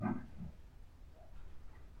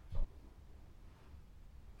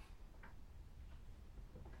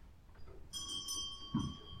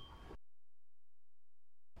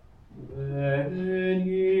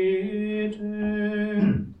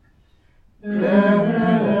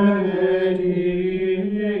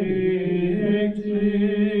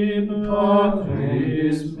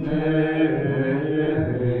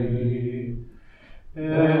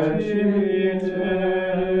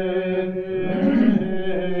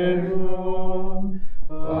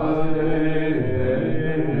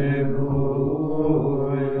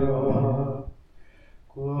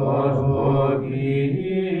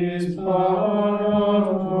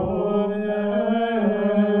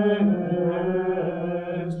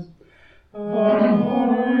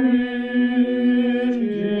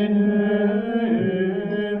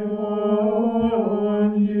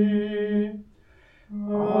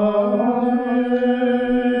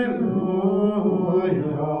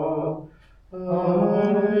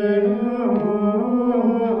Alleluia.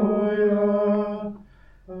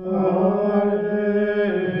 Alleluia.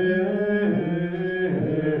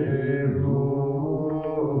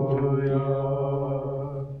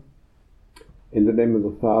 In the name of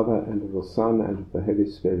the Father, and of the Son, and of the Holy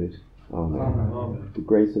Spirit. Amen. Amen. The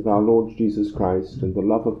grace of our Lord Jesus Christ, and the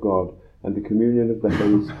love of God, and the communion of the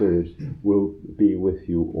Holy Spirit will be with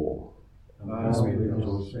you all. And with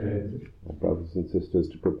your spirit. My brothers and sisters,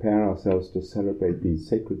 to prepare ourselves to celebrate these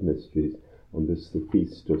sacred mysteries on this, the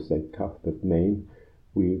feast of St. Cuthbert Maine,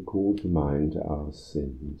 we call to mind our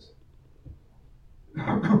sins.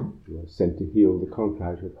 You are sent to heal the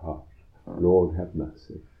contrite of heart. Lord, have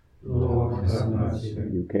mercy. Lord, have mercy.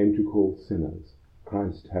 You came to call sinners.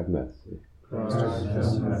 Christ, have mercy. Christ,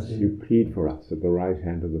 have mercy. You plead for us at the right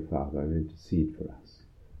hand of the Father and intercede for us.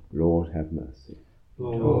 Lord, have mercy.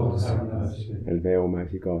 Lord, have mercy. And may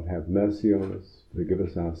Almighty God have mercy on us, forgive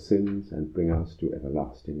us our sins, and bring us to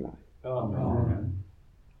everlasting life. Amen.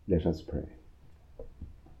 Let us pray.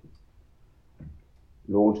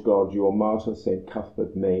 Lord God, your martyr St.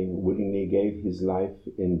 Cuthbert Maine willingly gave his life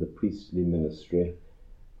in the priestly ministry.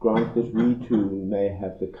 Grant that we too may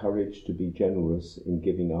have the courage to be generous in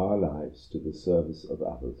giving our lives to the service of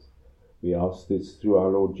others. We ask this through our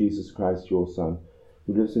Lord Jesus Christ, your Son,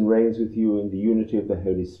 who lives and reigns with you in the unity of the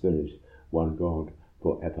Holy Spirit, one God,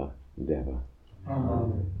 for ever and ever.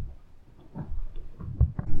 Amen.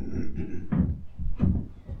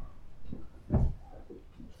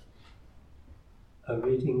 A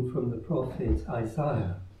reading from the prophet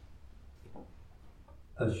Isaiah.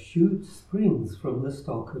 A shoot springs from the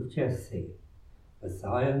stock of Jesse. A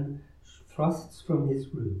Zion thrusts from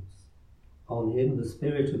his roots. On him the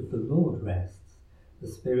Spirit of the Lord rests, the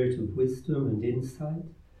Spirit of wisdom and insight,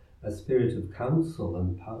 a Spirit of counsel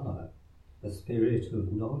and power, a Spirit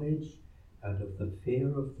of knowledge and of the fear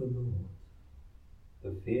of the Lord.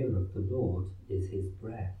 The fear of the Lord is his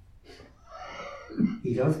breath.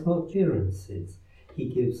 He does not jurances. He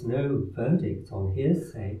gives no verdict on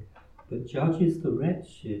hearsay, but judges the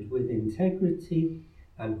wretched with integrity,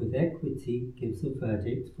 and with equity gives a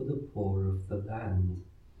verdict for the poor of the land.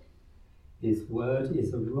 His word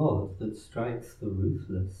is a rod that strikes the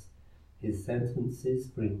ruthless. His sentences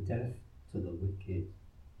bring death to the wicked.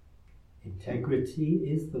 Integrity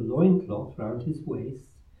is the loincloth round his waist,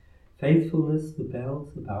 faithfulness the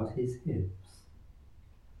belt about his hips.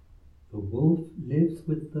 The wolf lives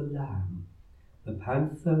with the lamb. The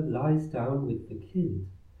panther lies down with the kid.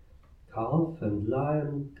 Calf and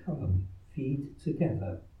lion cub feed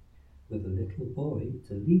together, with a little boy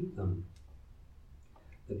to lead them.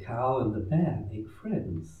 The cow and the bear make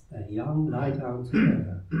friends, their young lie down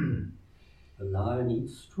together. The lion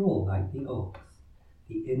eats straw like the ox.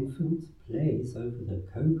 The infant plays over the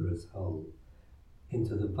cobra's hole.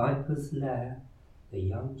 Into the viper's lair the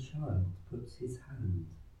young child puts his hand.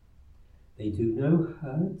 They do no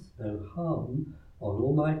hurt, no harm on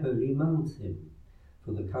all my holy mountain,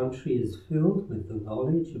 for the country is filled with the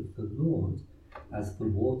knowledge of the Lord as the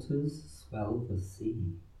waters swell the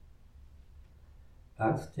sea.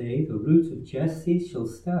 That day the root of Jesse shall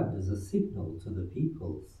stand as a signal to the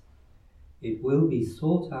peoples. It will be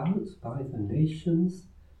sought out by the nations,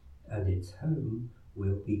 and its home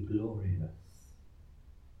will be glorious.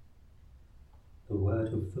 The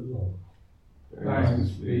word of the Lord.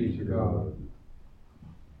 Thanks be to God.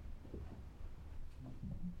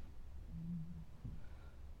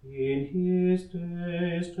 In his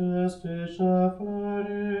days justice shall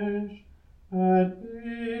flourish, and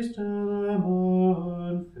peace till the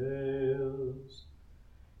moon fails.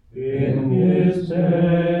 In his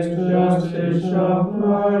days justice shall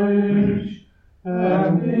flourish,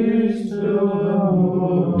 and peace till the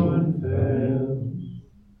moon fails.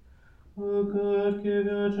 O God, give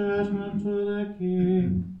your judgment to the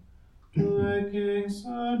king, to a king's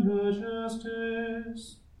son your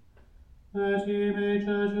justice, that he may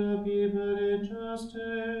judge your people in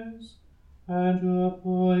justice, and your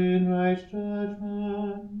poor in right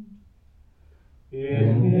judgment.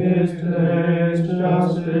 In his days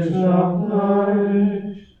justice shall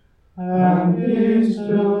flourish, and peace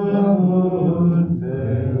till the moon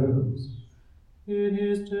fails. In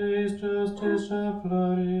his days justice shall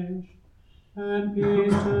flourish, and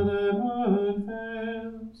peace till the moon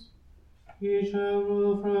fails. He shall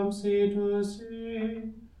rule from sea to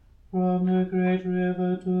sea, from the great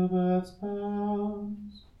river to earth's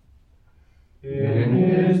bounds. In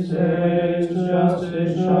his days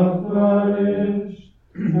justice shall flourish,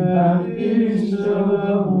 and peace till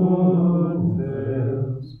the moon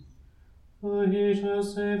fails. For he shall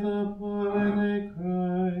save the poor when they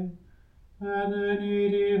cry, and the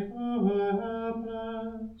needy who are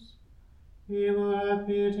helpless. He will have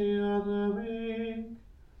pity on the weak,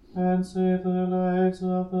 and save the lives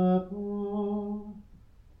of the poor.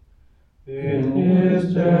 In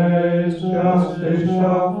his days justice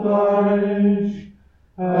shall flourish,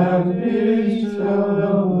 and peace till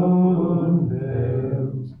the moon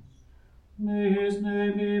fails. May his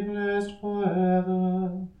name be blessed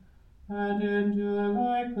forever, and endure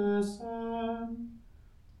like the sun.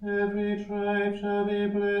 Every tribe shall be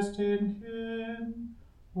blessed in him,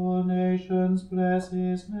 all nations bless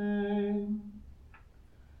his name.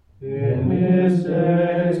 In his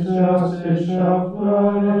days justice shall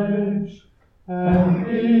flourish, and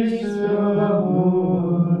peace till the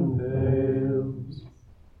moon fails.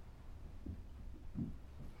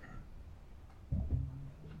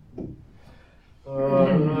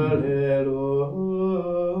 Alleluia.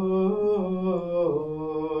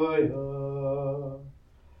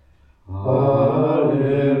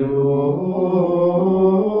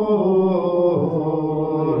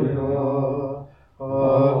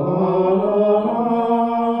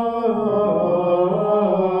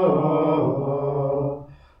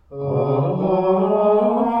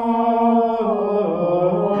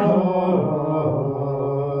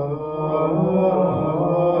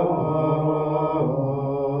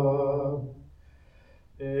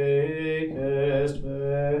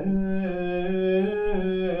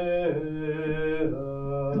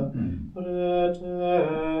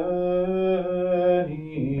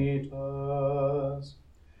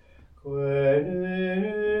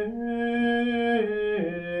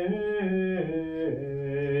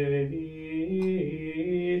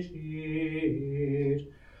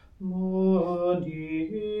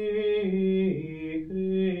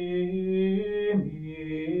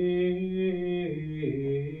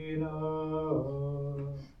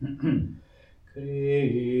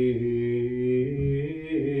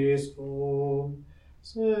 Christum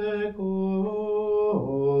seculta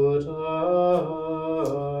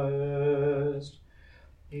est,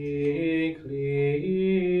 eclita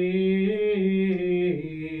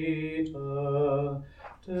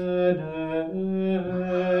tenet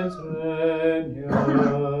regna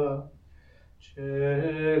celestia.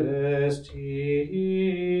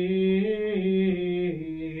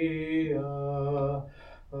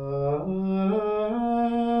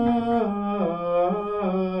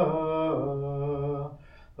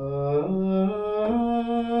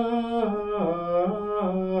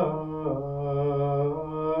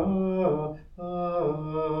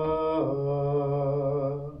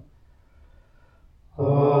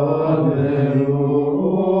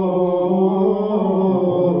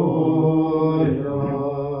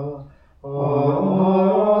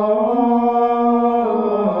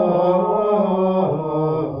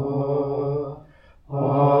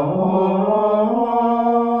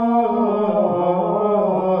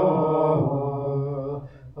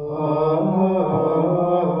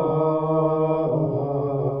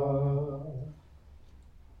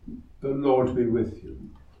 The Lord be with you.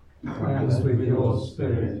 And with your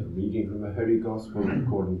spirit. A reading from the Holy Gospel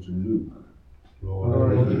according to Luke.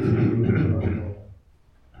 Glory to you,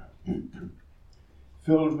 Lord.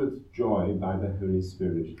 Filled with joy by the Holy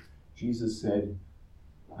Spirit, Jesus said,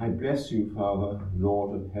 I bless you, Father,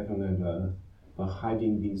 Lord of heaven and earth, for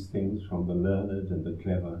hiding these things from the learned and the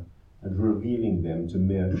clever, and revealing them to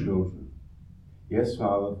mere children. Yes,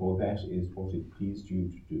 Father, for that is what it pleased you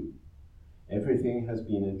to do. Everything has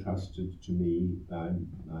been entrusted to me by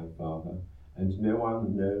my Father, and no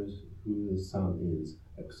one knows who the Son is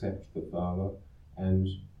except the Father, and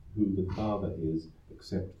who the Father is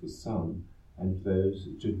except the Son, and those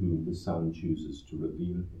to whom the Son chooses to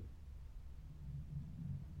reveal him.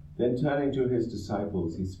 Then turning to his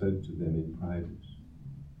disciples, he spoke to them in private.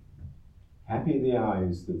 Happy the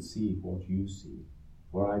eyes that see what you see,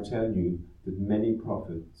 for I tell you that many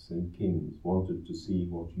prophets and kings wanted to see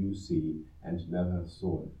what you see and never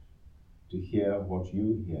saw it, to hear what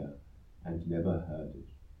you hear and never heard it.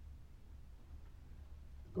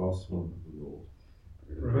 The Gospel of the Lord.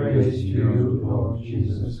 Praise to you, Lord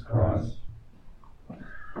Jesus Christ.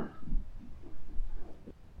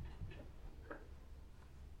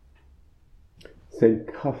 St.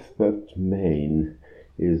 Cuthbert Maine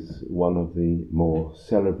is one of the more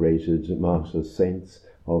celebrated martyr saints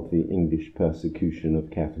of the English persecution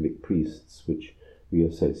of Catholic priests, which we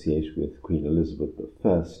associate with Queen Elizabeth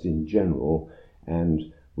I in general,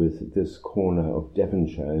 and with this corner of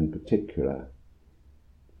Devonshire in particular.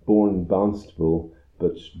 Born in Barnstaple,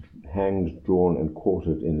 but hanged, drawn and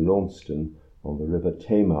quartered in Launceston on the River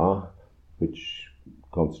Tamar, which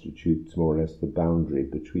constitutes more or less the boundary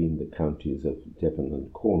between the counties of Devon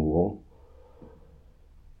and Cornwall,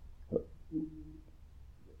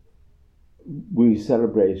 We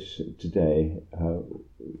celebrate today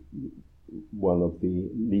one of the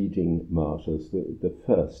leading martyrs, the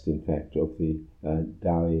first, in fact, of the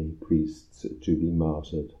Dao priests to be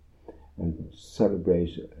martyred, and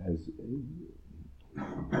celebrate as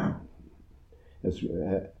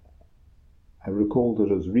I recall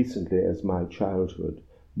that as recently as my childhood,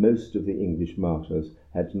 most of the English martyrs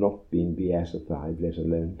had not been beatified, let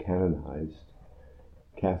alone canonized.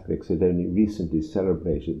 Catholics had only recently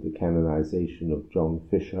celebrated the canonization of John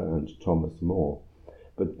Fisher and Thomas More,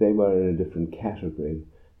 but they were in a different category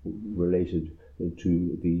related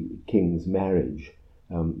to the king's marriage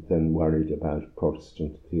than worried about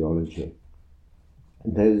Protestant theology.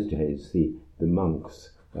 In those days, the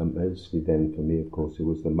monks, mostly then for me, of course, it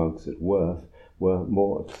was the monks at Worth, were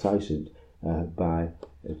more excited by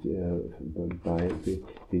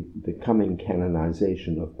the coming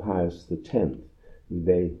canonization of Pius X, who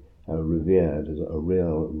they revered as a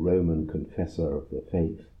real Roman confessor of the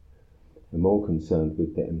faith. They're more concerned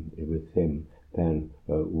with him than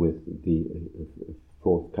with the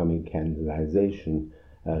forthcoming canonization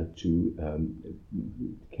to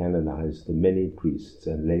canonize the many priests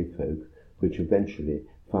and layfolk which eventually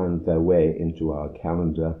found their way into our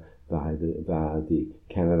calendar via the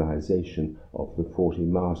canonization of the 40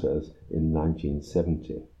 martyrs in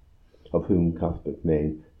 1970, of whom Cuthbert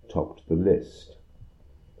Maine topped the list.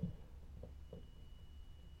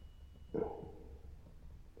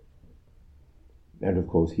 And of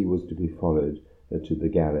course he was to be followed to the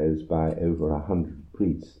gallows by over 100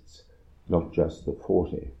 priests, not just the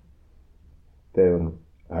 40. Though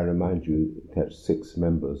I remind you that 6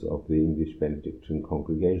 members of the English Benedictine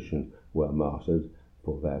congregation were martyred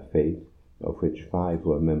for their faith, of which 5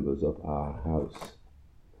 were members of our house.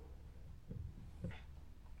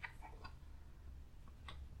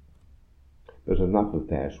 But enough of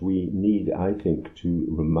that. We need, I think, to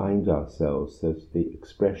remind ourselves that the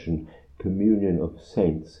expression communion of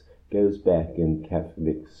saints goes back in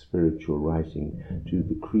Catholic spiritual writing to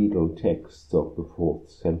the creedal texts of the 4th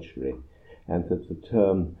century, and that the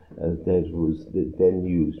term that was then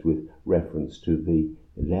used with reference to the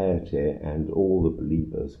laity and all the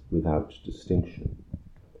believers without distinction.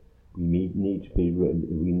 We need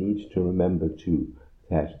to remember too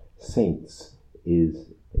that saints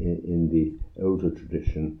in the older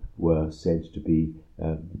tradition were said to be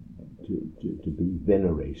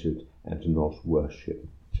venerated and not worshipped.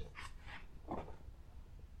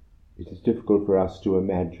 It is difficult for us to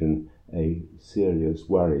imagine a serious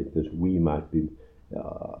worry that we might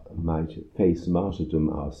face martyrdom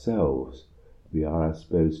ourselves. We are, I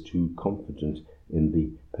suppose, too confident in the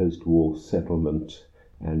post-war settlement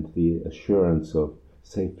and the assurance of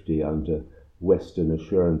safety under Western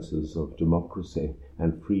assurances of democracy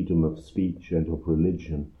and freedom of speech and of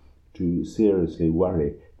religion to seriously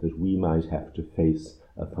worry that we might have to face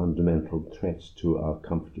a fundamental threat to our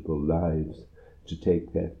comfortable lives, to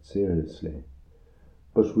take that seriously.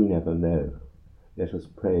 But we never know. Let us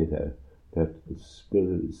pray, though, that the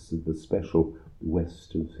special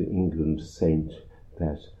West of England saint,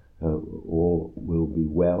 that all will be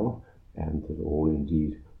well, and that all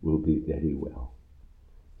indeed will be very well.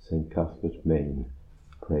 St. Cuthbert Maine,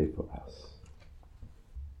 pray for us.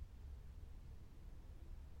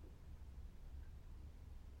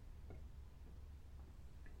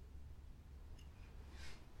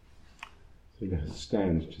 So let us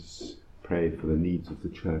stand to pray for the needs of the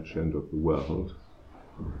Church and of the world.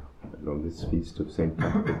 And on this feast of St.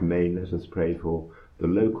 Cuthbert Maine, let us pray for the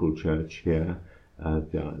local church here,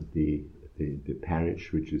 the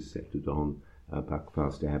parish which is centred on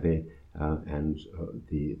Buckfast Abbey, and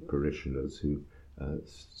the parishioners who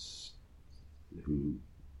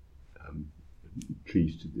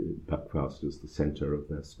treat Buckfast as the centre of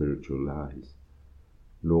their spiritual lives.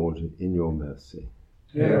 Lord, in your mercy,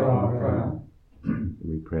 hear our prayer.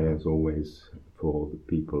 We pray, as always, for the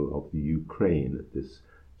people of the Ukraine at this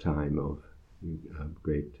time of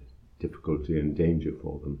great difficulty and danger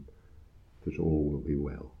for them, that all will be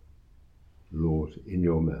well. Lord, in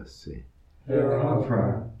your mercy, hear our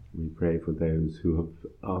prayer. We pray for those who have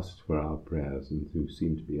asked for our prayers and who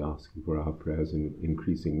seem to be asking for our prayers in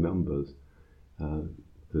increasing numbers,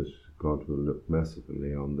 that God will look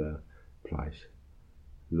mercifully on their plight.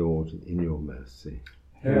 Lord, in your mercy,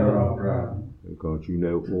 hear our prayer. O God, you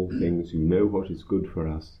know all things, you know what is good for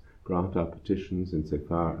us. Grant our petitions in so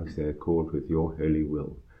far as they accord with your holy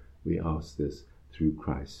will. We ask this through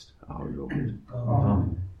Christ our Lord.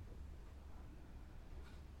 Amen.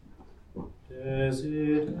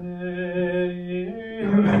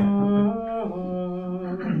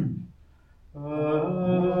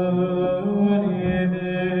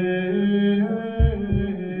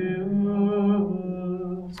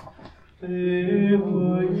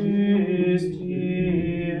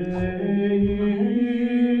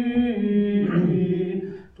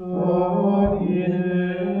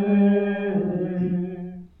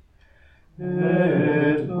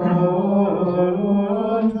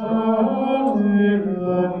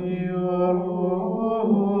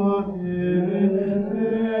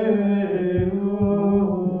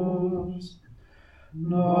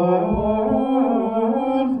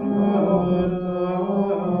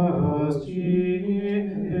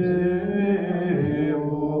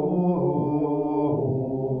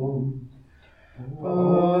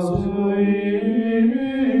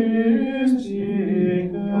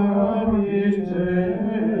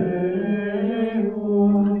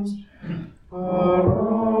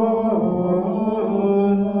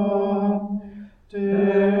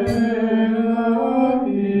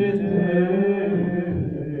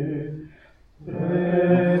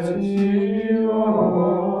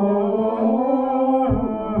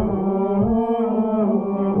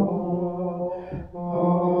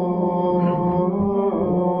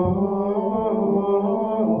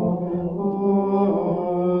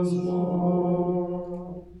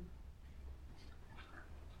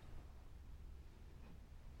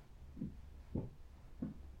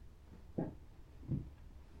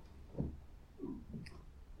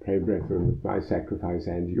 Pray, brethren, that my sacrifice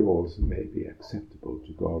and yours may be acceptable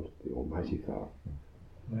to God, the Almighty Father.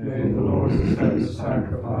 May the Lord accept the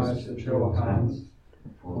sacrifice at your hands,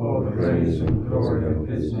 for the praise and glory of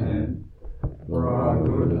his name, for our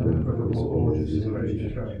good and for the whole of his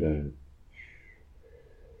great church.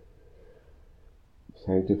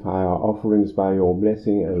 Sanctify our offerings by your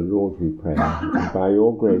blessing, O Lord, we pray, and by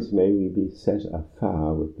your grace may we be set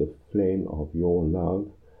afire with the flame of your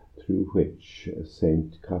love, through which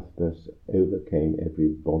Saint Cuthbert overcame every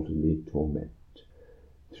bodily torment.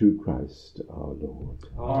 Through Christ our Lord.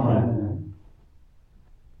 Amen.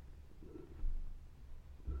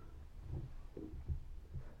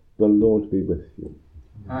 The Lord be with you.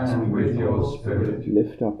 And with your spirit,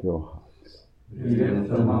 Lift up your hearts. we lift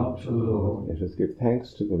them up to the Lord. Let us give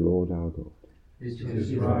thanks to the Lord our God. It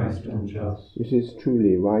is right and just. It is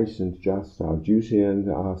truly right and just, our duty and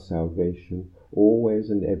our salvation, always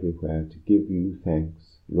and everywhere to give you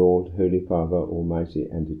thanks, Lord, Holy Father, Almighty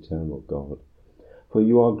and eternal God. For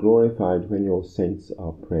you are glorified when your saints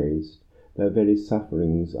are praised. Their very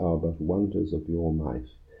sufferings are but wonders of your might.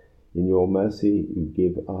 In your mercy you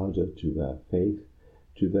give ardour to their faith.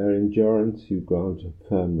 To their endurance you grant a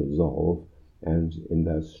firm resolve, and in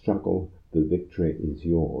their struggle the victory is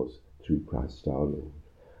yours, through Christ our Lord.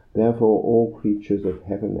 Therefore all creatures of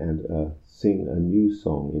heaven and earth sing a new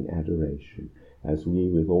song in adoration, as we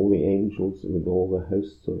with all the angels, with all the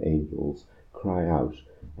hosts of angels, cry out,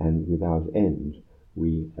 and without end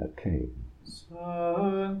we acclaim.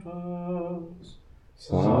 Sanctus,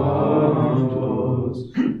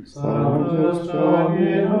 Sanctus, Sanctus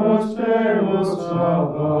Dominus Deus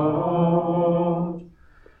Sabaoth,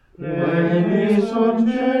 benedictum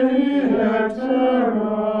celi et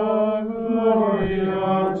terra,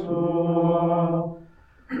 gloria tua,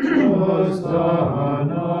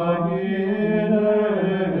 Hosanna in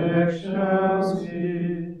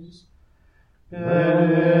excelsis,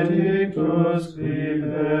 benedictus qui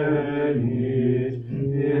venit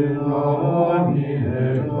in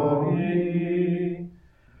nomine Domini,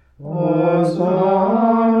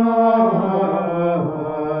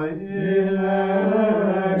 Hosanna in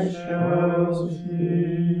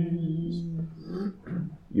excelsis.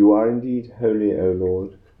 You are indeed holy, O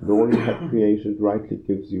Lord, and all you have created rightly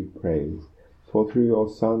gives you praise. For through your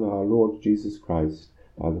Son, our Lord Jesus Christ,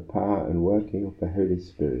 by the power and working of the Holy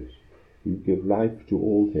Spirit, you give life to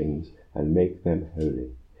all things and make them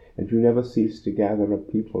holy. And you never cease to gather a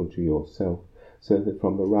people to yourself, so that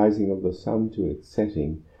from the rising of the sun to its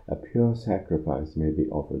setting, a pure sacrifice may be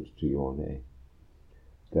offered to your name.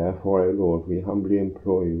 Therefore, O Lord, we humbly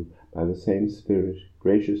implore you, by the same Spirit,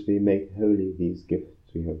 graciously make holy these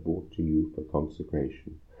gifts we have brought to you for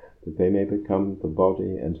consecration, that they may become the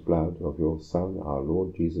body and blood of your Son, our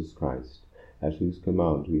Lord Jesus Christ, at whose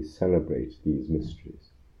command we celebrate these mysteries.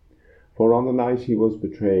 For on the night he was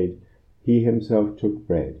betrayed, he himself took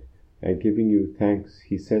bread, and giving you thanks,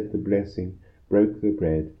 he said the blessing, broke the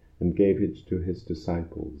bread, and gave it to his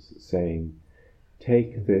disciples, saying,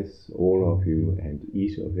 Take this, all of you, and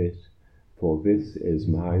eat of it, for this is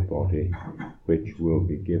my body, which will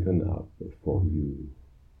be given up for you.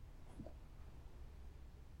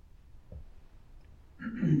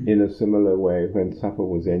 In a similar way, when supper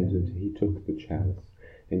was ended, he took the chalice,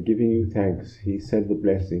 and giving you thanks, he said the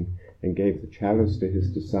blessing, and gave the chalice to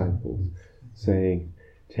his disciples, saying,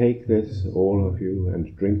 Take this, all of you,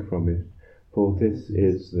 and drink from it, for this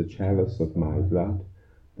is the chalice of my blood,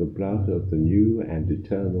 the blood of the new and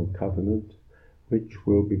eternal covenant, which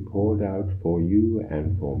will be poured out for you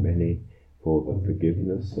and for many for the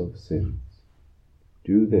forgiveness of sins.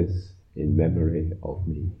 Do this in memory of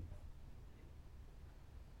me.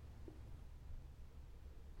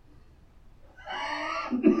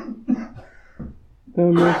 The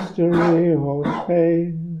mystery of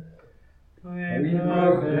faith. We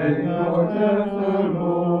proclaim the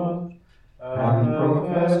Lord, and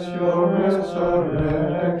profess your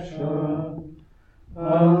resurrection,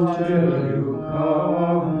 until you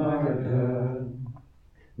come again.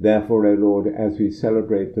 Therefore, O Lord, as we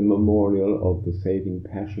celebrate the memorial of the saving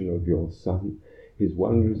passion of your Son, his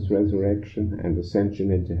wondrous resurrection and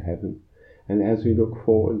ascension into heaven, and as we look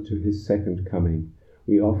forward to his second coming,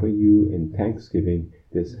 we offer you in thanksgiving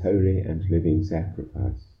this holy and living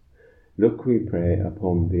sacrifice. Look, we pray,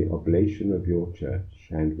 upon the oblation of your church,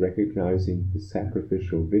 and recognizing the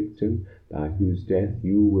sacrificial victim by whose death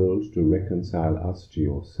you willed to reconcile us to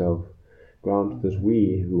yourself, grant that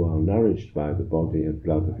we, who are nourished by the body and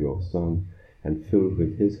blood of your Son, and filled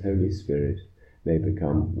with his Holy Spirit, may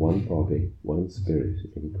become one body, one spirit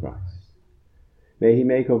in Christ. May he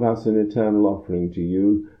make of us an eternal offering to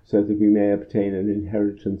you, so that we may obtain an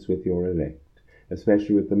inheritance with your elect,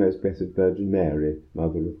 especially with the most blessed Virgin Mary,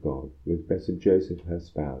 Mother of God, with blessed Joseph, her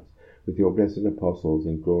spouse, with your blessed apostles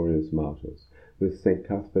and glorious martyrs, with St.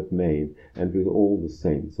 Cuthbert Maine, and with all the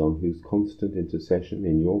saints on whose constant intercession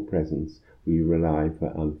in your presence we rely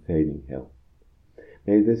for unfailing help.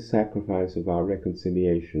 May this sacrifice of our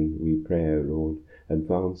reconciliation, we pray, O Lord,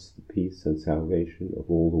 advance the peace and salvation of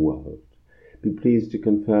all the world. Be pleased to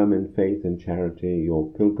confirm in faith and charity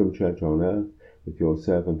your pilgrim church on earth, with your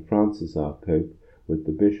servant Francis our Pope, with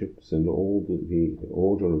the bishops and all the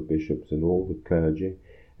order of bishops and all the clergy,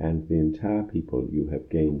 and the entire people you have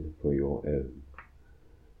gained for your own.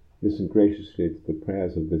 Listen graciously to the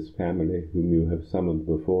prayers of this family whom you have summoned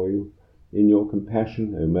before you. In your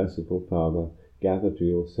compassion, O merciful Father, gather to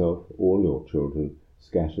yourself all your children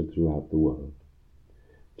scattered throughout the world.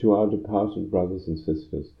 To our departed brothers and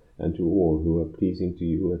sisters, and to all who are pleasing to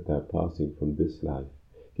you at their passing from this life,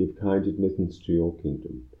 give kind admittance to your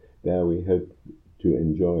kingdom. There we hope to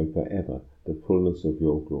enjoy forever the fullness of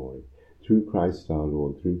your glory. Through Christ our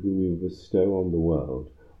Lord, through whom you bestow on the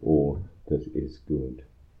world all that is good.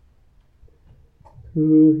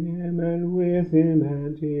 Through him and with him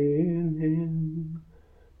and in him,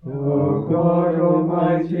 O God,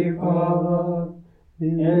 Almighty Father,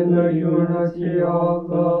 in the unity of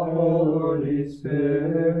the Holy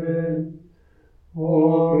Spirit,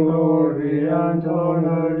 all glory and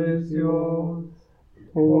honor is yours,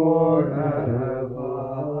 forever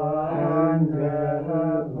and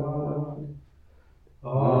ever.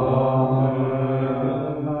 Amen.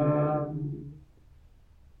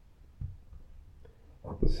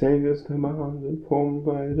 The Saviour's command, informed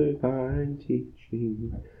by divine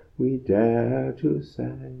teaching, we dare to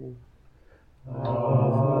say,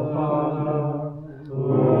 Our Father,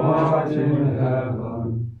 who art in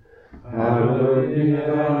heaven, hallowed be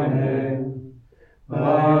thy name.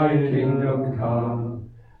 Thy kingdom come,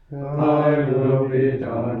 thy will be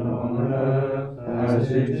done on earth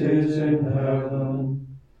as it is in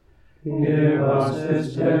heaven. Give us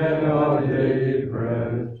this day our daily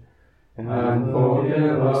bread, and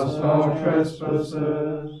forgive us our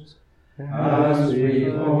trespasses, as we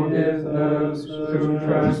forgive those who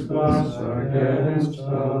trespass against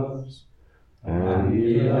us. And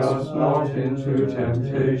lead us not into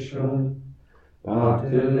temptation, but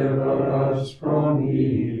deliver us from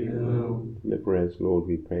evil. Deliver us, Lord,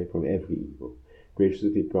 we pray, from every evil.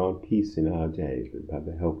 Graciously grant peace in our days, that by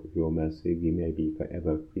the help of your mercy we may be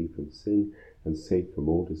forever free from sin and safe from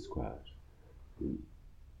all disquiet.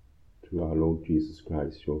 Through our Lord Jesus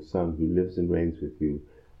Christ, your Son, who lives and reigns with you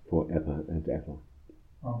forever and ever.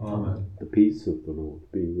 Amen. The peace of the Lord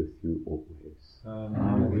be with you always.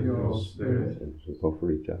 And with your spirit. And let us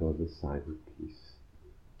offer each other the sign of peace.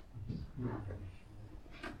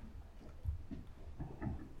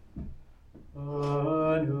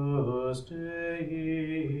 Agnus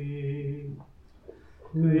Dei,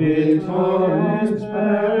 Victoris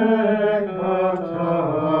peccata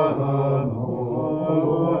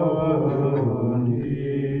mundi,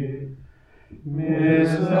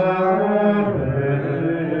 miserere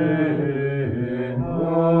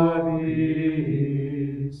nobis.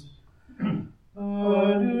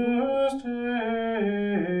 Agnus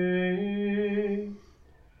Dei,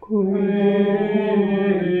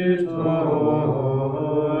 Victoris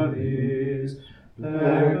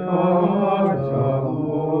peccata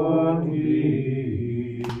mundi,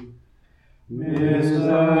 miserere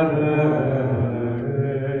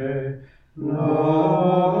nobis.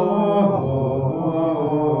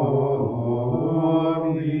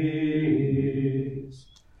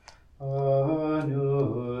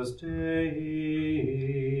 Agnus Dei,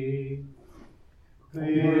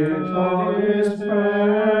 Victoris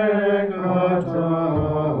peccata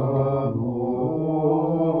mundi,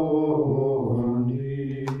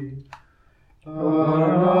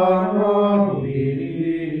 dona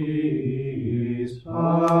nobis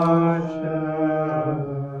pacem.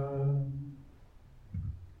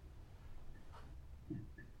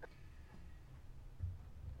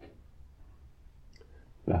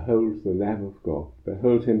 Behold the Lamb of God.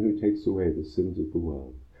 Behold him who takes away the sins of the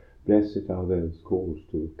world. Blessed are those called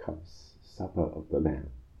to the supper of the Lamb.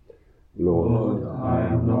 Lord, I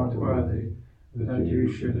am not worthy that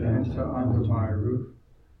you should enter under my roof,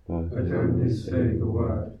 but only say the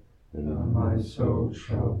word, and my soul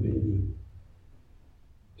shall believe.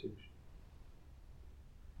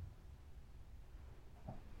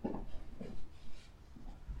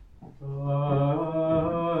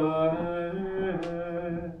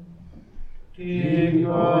 King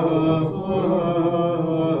of all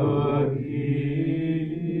peace,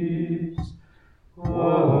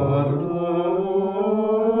 God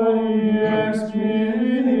glorious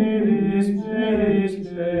peace,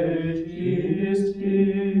 majesties,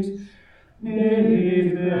 benedicti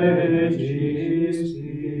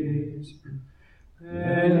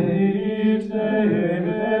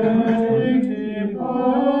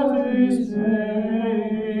Patris Dei,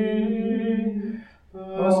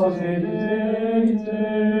 Posidente,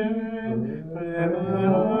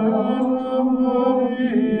 preparatum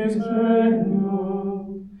vobis regnum,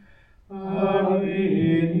 ad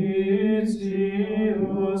initio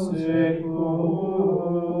seculi.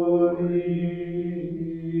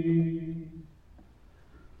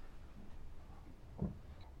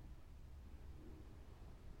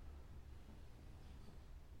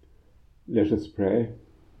 Let us pray.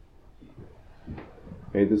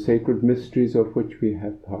 May the sacred mysteries of which we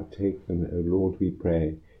have partaken, O Lord, we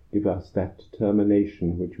pray, give us that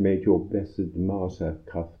determination which made your blessed martyr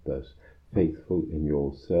Cuthbert faithful in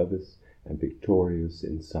your service and victorious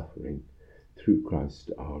in suffering, through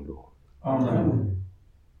Christ our Lord. Amen.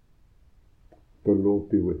 The Lord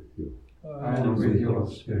be with you. And with your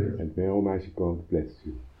spirit. And may Almighty God bless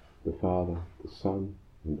you, the Father, the Son,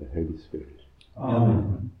 and the Holy Spirit.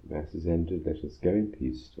 Amen. Mass is ended. Let us go in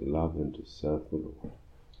peace to love and to serve the Lord.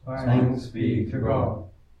 Thanks be to God.